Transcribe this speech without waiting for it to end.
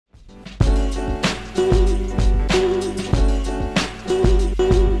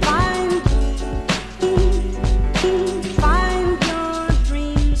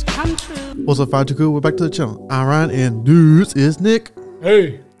What's up, 52Cool? We're back to the channel. I'm Ryan, and this is Nick.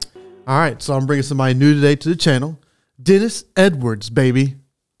 Hey. All right, so I'm bringing somebody new today to the channel. Dennis Edwards, baby.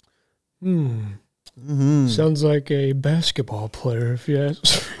 Sounds like a basketball player, if you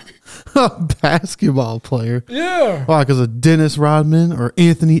ask. A basketball player? Yeah. Why, because of Dennis Rodman or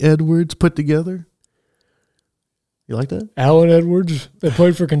Anthony Edwards put together? You like that? Allen Edwards, they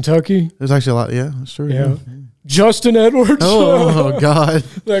played for Kentucky. There's actually a lot. Yeah, that's true. Yeah. Justin Edwards. Oh, God.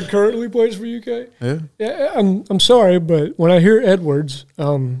 That currently plays for UK. Yeah. Yeah, I'm sorry, but when I hear Edwards,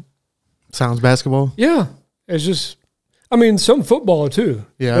 Sounds basketball? yeah, it's just, I mean, some football too.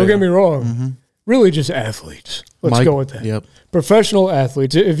 Yeah. Don't get me wrong. Really just athletes. Let's go with that. Yep. Professional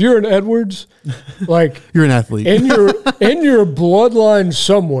athletes. If you're an Edwards, like You're an athlete. in your bloodline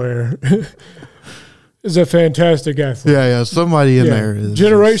somewhere is a fantastic athlete. Yeah. Somebody in there is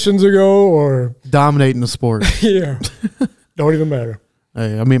generations ago or dominating the sport. yeah. Don't even matter.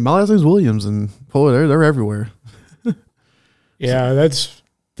 Hey, I mean, my last name's Williams, and boy, they're everywhere. Yeah, that's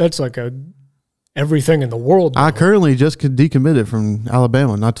like a everything in the world. I currently just decommitted from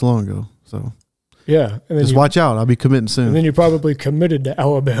Alabama not too long ago, so yeah, and then just watch out. I'll be committing soon. And then you probably committed to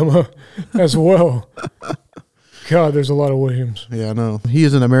Alabama as well. God, there's a lot of Williams. Yeah, I know. He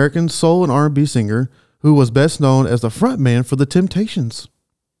is an American soul and R&B singer who was best known as the frontman for the Temptations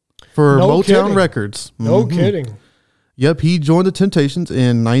for Motown kidding. Records. No kidding. Yep, he joined the Temptations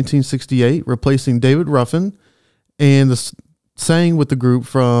in 1968, replacing David Ruffin, and sang with the group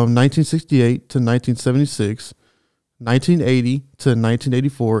from 1968 to 1976, 1980 to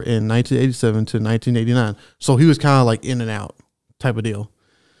 1984, and 1987 to 1989. So he was kind of like in and out type of deal.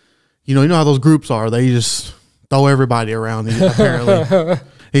 You know how those groups are. They just throw everybody around, apparently.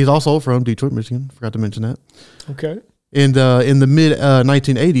 He's also from Detroit, Michigan. Forgot to mention that. Okay. And in the mid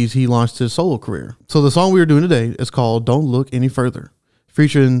 1980s, he launched his solo career. So the song we are doing today is called Don't Look Any Further,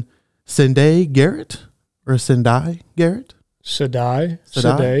 featuring Seidah Garrett or Seidah Garrett. Seidah.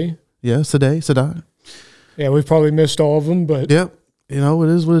 Yeah, Seidah. Yeah, we've probably missed all of them, but Yep. You know, it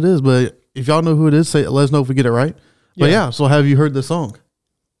is what it is. But if y'all know who it is, let us know if we get it right. But yeah, so have you heard this song?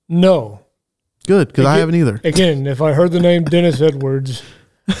 no. Good, because I haven't either. Again, if I heard the name Dennis Edwards,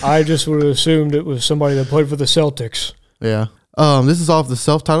 I just would have assumed it was somebody that played for the Celtics. Yeah. This is off the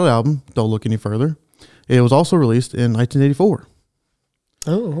self-titled album, Don't Look Any Further. It was also released in 1984.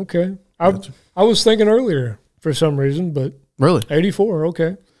 Oh, okay. I was thinking earlier for some reason, but Really? 84,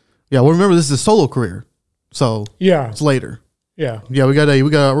 okay. Yeah, well, remember, this is a solo career. So Yeah. it's later. Yeah. Yeah, we're going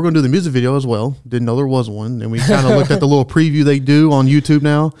to do the music video as well. Didn't know there was one. And we kind of looked at the little preview they do on YouTube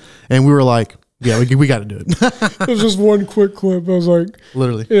now. And we were like, yeah, we got to do it. It was just one quick clip. I was like,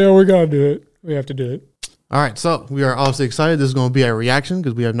 Literally. yeah, we got to do it. We have to do it. All right, so we are obviously excited. This is going to be a reaction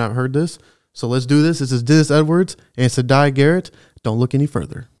because we have not heard this. So let's do this. This is Dennis Edwards and Seidah Garrett. Don't look any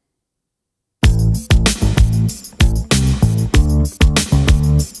further.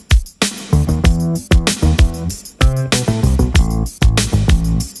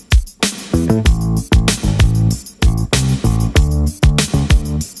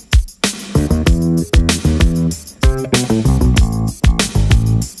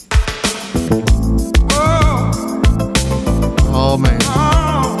 Oh, man.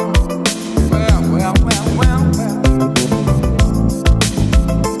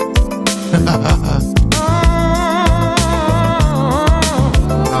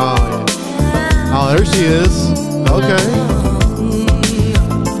 Oh, there she is. Okay.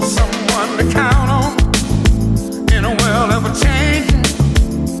 Someone to count on in a world ever changing.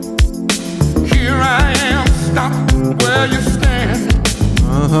 Here I am, stop where you're standing.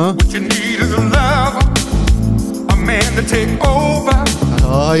 What you need is a lover, a man to take over.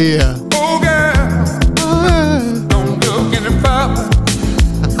 Oh, yeah. Oh, girl, don't look any further.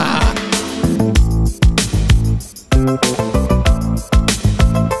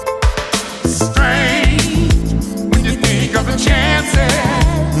 Strange when you think of the chances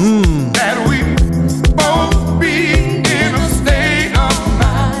that we both be in a state of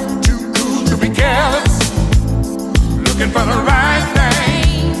mind. Too cool to be careless, looking for the right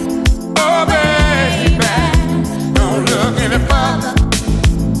thing. Oh, baby, don't look any further.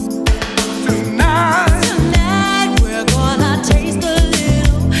 Tonight we're gonna taste a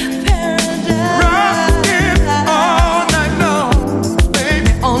little paradise. rockin' all night long,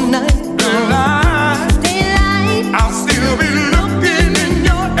 baby, All night tonight. daylight, I'll still be looking in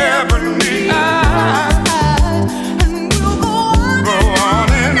your ebony eyes. and we'll go on. Go on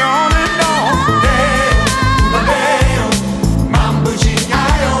and on and on. Mambo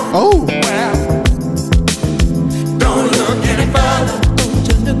G.I.O. Oh. Well, don't look any further. Don't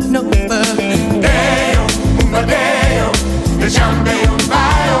you look no further. Deo, Madeo, the Chambeo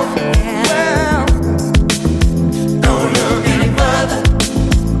Bio.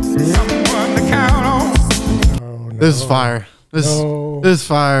 This is fire. This is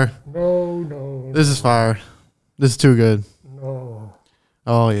fire. No. This is fire. This is too good. No.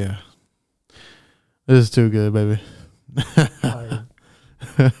 Oh yeah. This is too good, baby.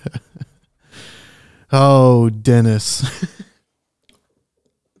 Oh, Dennis.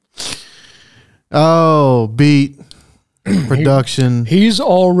 Oh, beat production. He's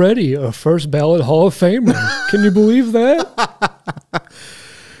already a first ballot Hall of Famer. Can you believe that?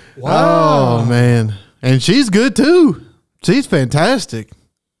 Wow. Oh man, and she's good too. She's fantastic.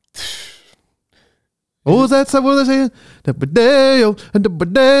 What was that? What was I saying? That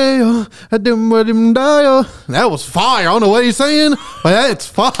was fire. I don't know what he's saying, but that's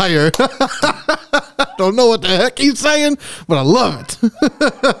fire. Don't know what the heck he's saying, but I love it.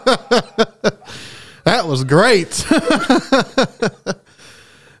 That was great.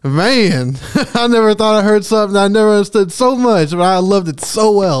 Man, I never thought I heard something I never understood so much, but I loved it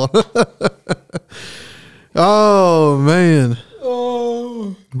so well. Oh, man.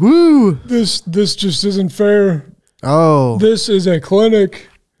 Oh, Woo. this just isn't fair. Oh. This is a clinic.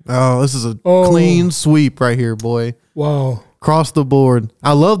 Oh, this is a clean sweep right here, boy. Wow. Across the board.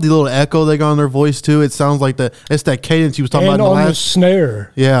 I love the little echo they got on their voice, too. It sounds like it's that cadence you was talking And about in the on the last.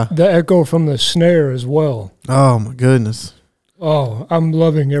 snare. Yeah. The echo from the snare as well. Oh, my goodness. Oh, I'm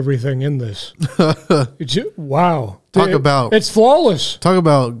loving everything in this. Wow. Talk about- It's flawless. Talk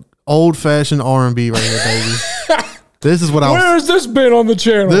about old-fashioned R&B right here, baby. This is what I was... Where has this been on the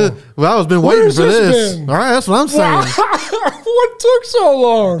channel? I was been waiting Where's for this this. been? All right, that's what I'm saying. What took so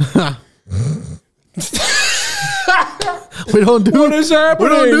long? We don't do What is happening?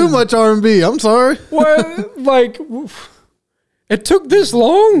 We don't do much R&B. I'm sorry. What? Like, it took this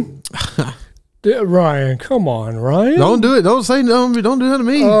long? Ryan, come on, Ryan. Don't do it. Don't say no. Don't do that to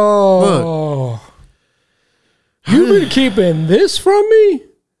me. Oh. You've been keeping this from me?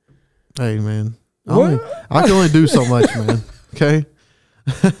 Hey, man. I What? can only do so much, man. Okay.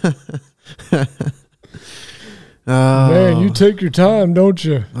 Man, you take your time, don't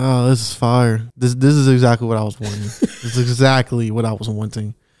you? Oh, this is fire. This is exactly what I was wanting. This is exactly what I was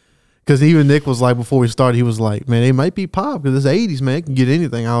wanting. Because even Nick was like, before we started, he was like, man, it might be pop because it's 80s, man. It can get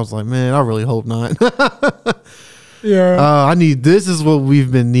anything. I was like, man, I really hope not. Yeah. this is what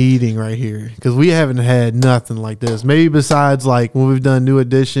we've been needing right here because we haven't had nothing like this. Maybe besides like when we've done New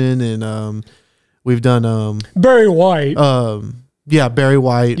Edition and we've done Barry White. Barry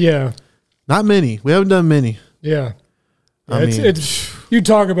White. Yeah. Not many. We haven't done many. Yeah. I mean, it's you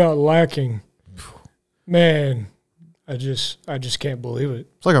talk about lacking. Man, I just can't believe it.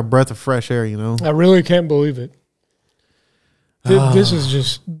 it's like a breath of fresh air, you know. I really can't believe it. This is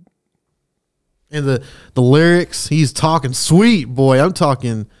just And the lyrics, he's talking sweet, boy. I'm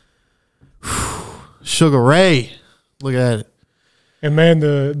talking Sugar Ray. Look at it. and man,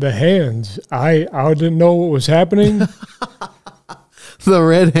 the hands. I didn't know what was happening. The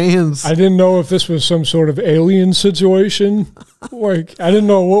red hands. I didn't know if this was some sort of alien situation. Like, I didn't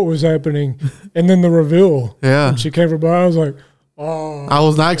know what was happening. And then the reveal. Yeah. When she came by, I was like, oh. I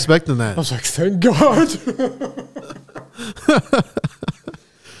was not expecting that. I was like, thank God.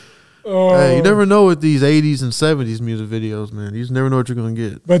 Hey, you never know with these 80s and 70s music videos, man. You just never know what you're going to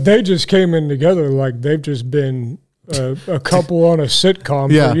get. But they just came in together like they've just been a couple on a sitcom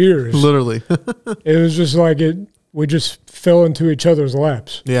for years. Literally. It was just like we just fell into each other's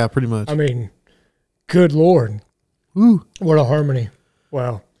laps. Yeah, pretty much. I mean, good Lord. Woo. What a harmony.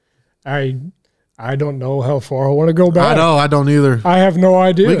 Well, I don't know how far I want to go back. I know. I don't either. I have no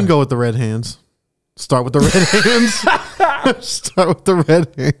idea. We can go with the red hands. Start with the red hands. Start with the red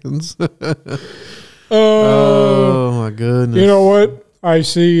hands. Oh, my goodness. You know what? I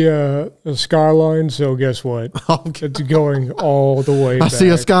see a skyline, so guess what? Okay. It's going all the way I back. see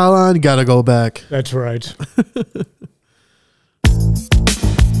a skyline. Got to go back. That's right. Look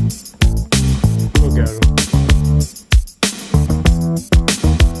at him.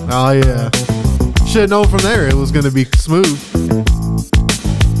 Oh, yeah. Should have known from there it was going to be smooth.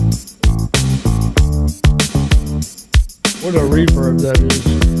 What a reverb that is.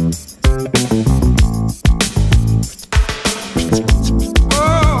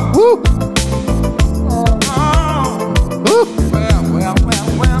 Woo. Woo.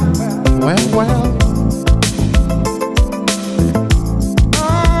 Well.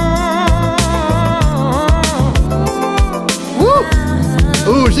 Woo.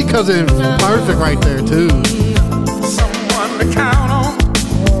 Ooh, she comes in perfect right there, too. Someone to count on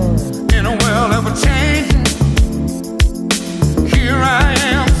in a world ever changing. Here I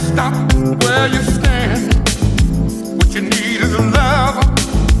am, stop where you stand. What you need is a lover,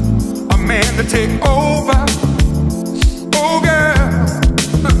 a man to take over. Oh girl,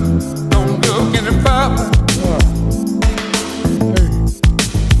 don't look any further.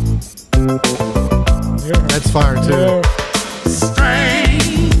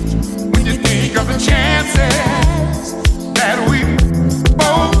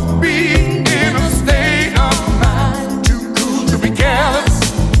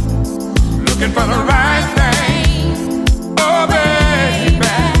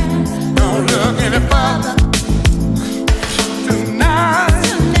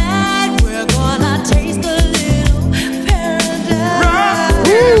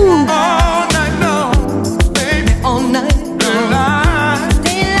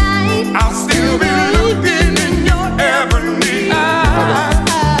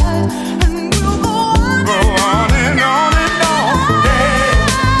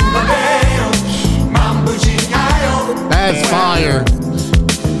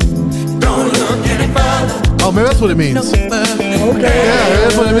 what it means. no further. Okay. Yeah,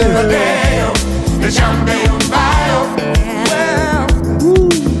 that's what it means. The champagne fire. Well,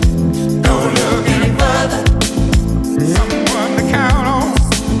 don't look any further. Someone to count on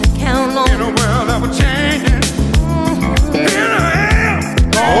Count in on a world that was changing.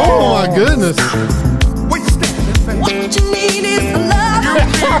 Oh my goodness. What you standing for? what you need is love.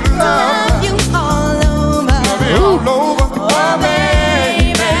 Love you all over. All over. Oh,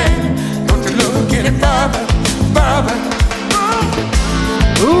 baby. Don't you look any further, further.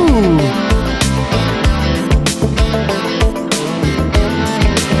 Ooh.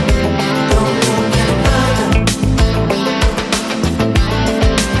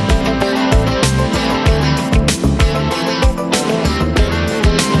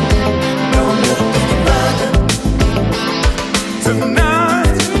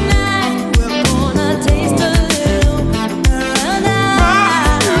 Tonight, Tonight we're gonna taste a little paradise.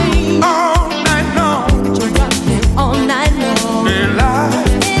 all night long, Rockin' all night long. daylight.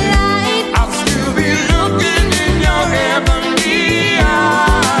 Daylight. I'll still be looking in your heavenly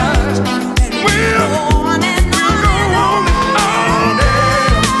eyes. We'll Go on and go on. on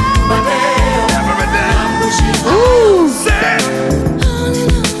all day, every day. Ooh. Say, On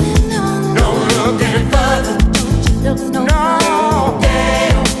and on. don't look any further. Look no No.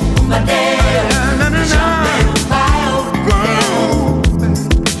 my day. Na, na, na, na.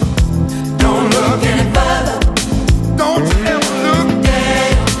 Don't look any further. Don't you ever look.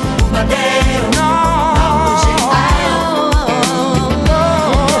 No.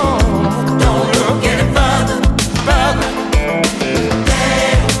 Don't look any further, further.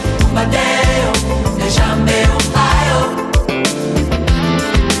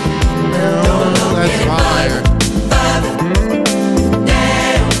 That's fire.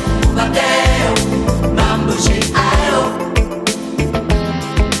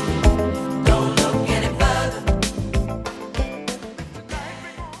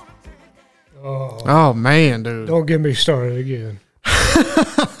 Oh man, dude. Don't get me started again.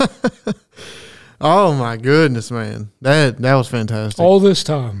 Oh my goodness, man. That was fantastic. All this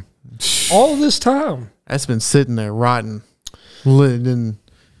time. All this time. That's been sitting there rotting. And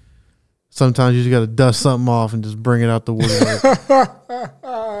sometimes you just got to dust something off and just bring it out the woodwork.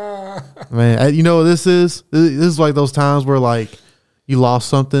 Man, you know what this is? This is like those times where like you lost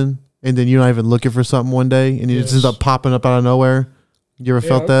something and then you're not even looking for something one day and it just ends up popping up out of nowhere. You ever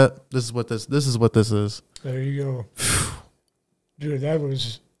felt Yeah. that? This is what this is. There you go. Dude, that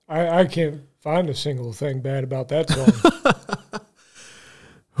was I can't find a single thing bad about that song.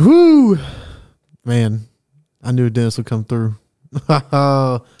 Whoo. Man, I knew Dennis would come through.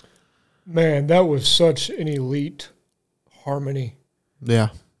 Man, that was such an elite harmony. Yeah.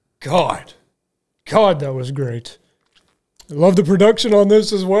 God, that was great. I love the production on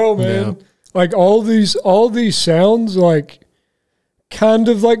this as well, man. Yeah. Like all these sounds, like kind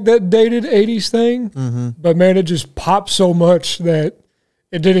of like that dated '80s thing, but man, it just popped so much that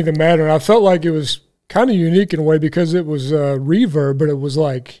it didn't even matter. I felt like it was kind of unique in a way because it was reverb, but it was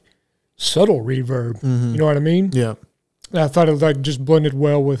like subtle reverb. You know what I mean? Yeah. And I thought it like just blended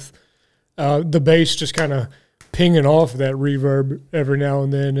well with the bass just kind of pinging off that reverb every now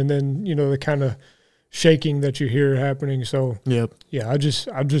and then you know the kind of shaking that you hear happening. So Yep. yeah, I just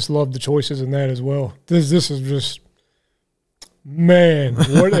love the choices in that as well. This is just, man,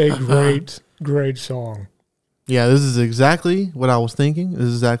 what a great song. Yeah, this is exactly what I was thinking. This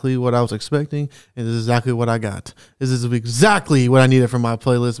is exactly what I was expecting. And this is exactly what I got. This is exactly what I needed for my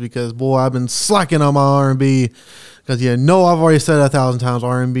playlist because, boy, I've been slacking on my R&B. Because, I've already said it 1,000 times,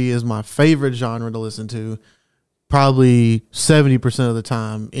 R&B is my favorite genre to listen to. Probably 70% of the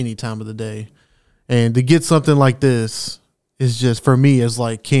time, any time of the day. And to get something like this is just, for me, is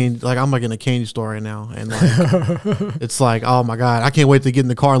like candy. Like, I'm like in a candy store right now. And like, it's like, oh, my God, I can't wait to get in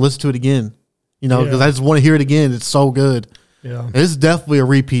the car and listen to it again. Because Yeah. I just want to hear it again. It's so good. Yeah. It's definitely a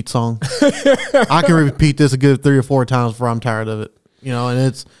repeat song. I can repeat this a good 3 or 4 times before I'm tired of it. And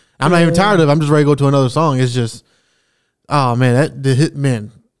it's, I'm not even tired of it. I'm just ready to go to another song. It's just, oh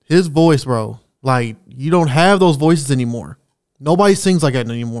man, his voice, bro. Like, you don't have those voices anymore. Nobody sings like that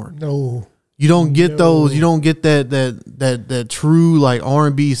anymore. No. You don't get those. You don't get that true like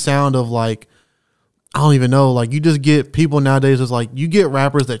R&B sound of like, I don't even know. Like, you just get people nowadays. It's like you get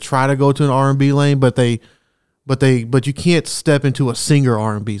rappers that try to go to an R&B lane, but you can't step into a singer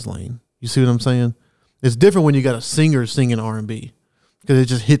R&B's lane. You see what I'm saying? It's different when you got a singer singing R&B because it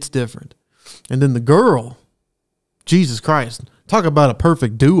just hits different. And then the girl, Jesus Christ, talk about a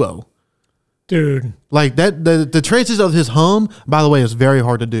perfect duo. Dude. Like that, the transition of his hum, by the way, is very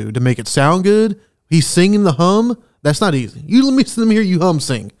hard to do. To make it sound good, he's singing the hum. That's not easy. Let me hear you hum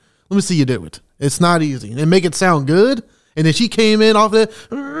sing. Let me see you do it. It's not easy. And make it sound good. And then she came in off that,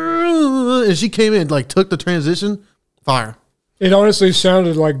 and she came in, like, took the transition. Fire. It honestly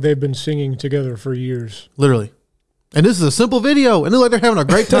sounded like they've been singing together for years. Literally. And this is a simple video, and it looked like they're having a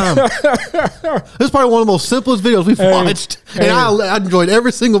great time. This is probably one of the most simplest videos we've watched, and I enjoyed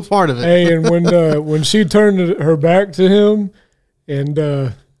every single part of it. Hey, and when she turned her back to him, and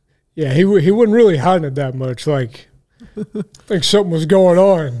he wasn't really hiding it that much. Like, I think something was going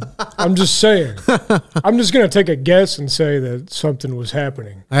on. I'm just saying. I'm just gonna take a guess and say that something was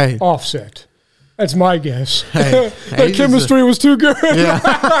happening. Hey, offset. That's my guess. Hey, that chemistry was too good. Yeah.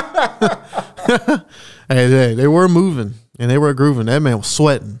 Hey, they were moving and they were grooving. That man was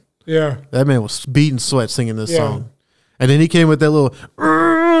sweating. Yeah. That man was beating sweat singing this song. And then he came with that little,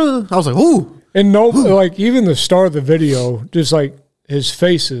 I was like, ooh. And like even the start of the video, just like his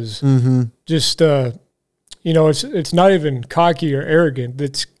faces, just, it's not even cocky or arrogant.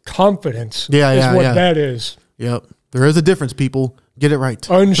 It's confidence. Yeah, what that is. Yep. There is a difference, people. Get it right.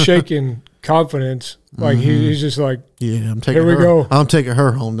 Unshaken confidence. Like he's just like, yeah, here we go. I'm taking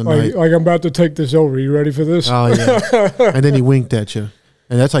her home tonight. Like I'm about to take this over. You ready for this? Oh yeah. And then he winked at you,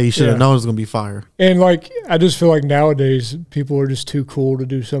 and that's how you should have known it was gonna be fire. And like I just feel like nowadays people are just too cool to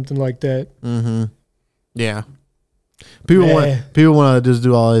do something like that. Yeah. People want to just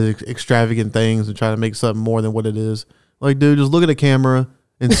do all these extravagant things and try to make something more than what it is. Like, dude, just look at the camera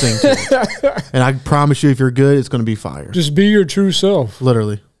and sing to it. And I promise you, if you're good, it's gonna be fire. Just be your true self.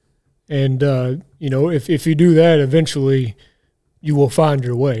 Literally. And, if you do that, eventually you will find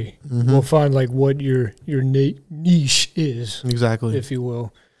your way. You will find like what your niche is. Exactly. If you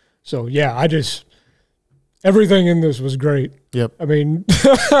will. So, yeah, everything in this was great. Yep. I mean.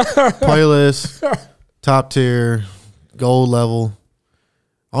 Playlist, top tier, gold level.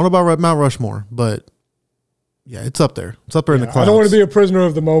 I don't know about Mount Rushmore, but yeah, it's up there. It's up there in the clouds. I don't want to be a prisoner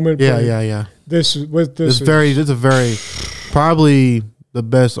of the moment. Yeah. It's probably the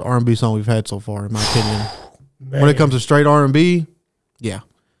best R&B song we've had so far, in my opinion. Man. When it comes to straight R&B, yeah.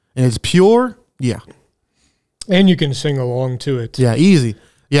 And it's pure, yeah. And you can sing along to it. Yeah, easy.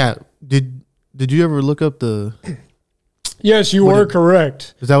 Yeah. Did you ever look up the... Yes, you were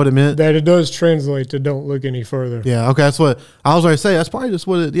correct. Is that what it meant? That it does translate to "Don't look any further." Yeah, okay, that's what I was going to say. That's probably just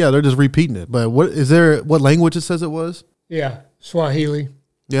what they're just repeating it. But what language it says it was? Yeah, Swahili.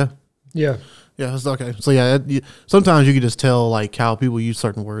 Yeah. Yeah. Yeah, it's okay. So yeah, sometimes you can just tell like how people use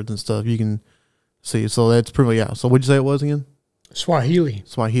certain words and stuff. You can see. So that's pretty, yeah. So what'd you say it was again? Swahili.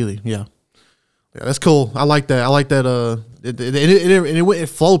 Yeah. Yeah, that's cool. I like that. It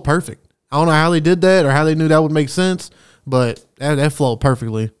flowed perfect. I don't know how they did that or how they knew that would make sense, but that flowed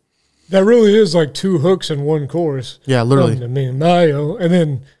perfectly. That really is like two hooks in one chorus. Yeah, literally. Come to me, Mayo, and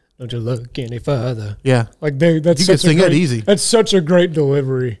then don't you look any further. Yeah. Like that's you can sing that easy. That's such a great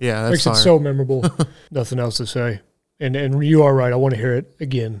delivery. Yeah, that's makes it so memorable. Nothing else to say. And you are right. I want to hear it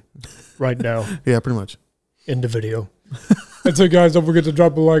again right now. Yeah, pretty much. End the video. That's it, guys. Don't forget to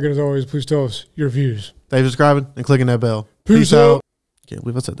drop a like, and as always, please tell us your views. Thanks for subscribing and clicking that bell. Peace out. Can't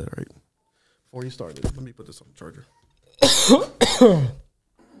believe I said that right. Before you started, let me put this on the charger.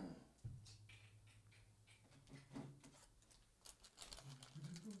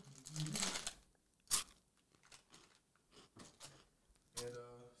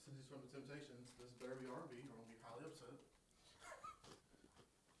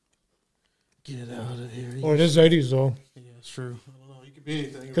 Get it out of here. Oh, it is 80s though. Yeah, it's true. I don't know. You could be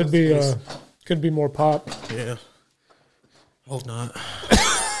anything. Could be more pop. Yeah. Hope not.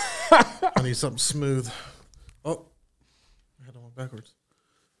 I need something smooth. Oh, I had to walk backwards.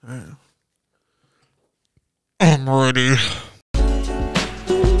 All right. I'm ready.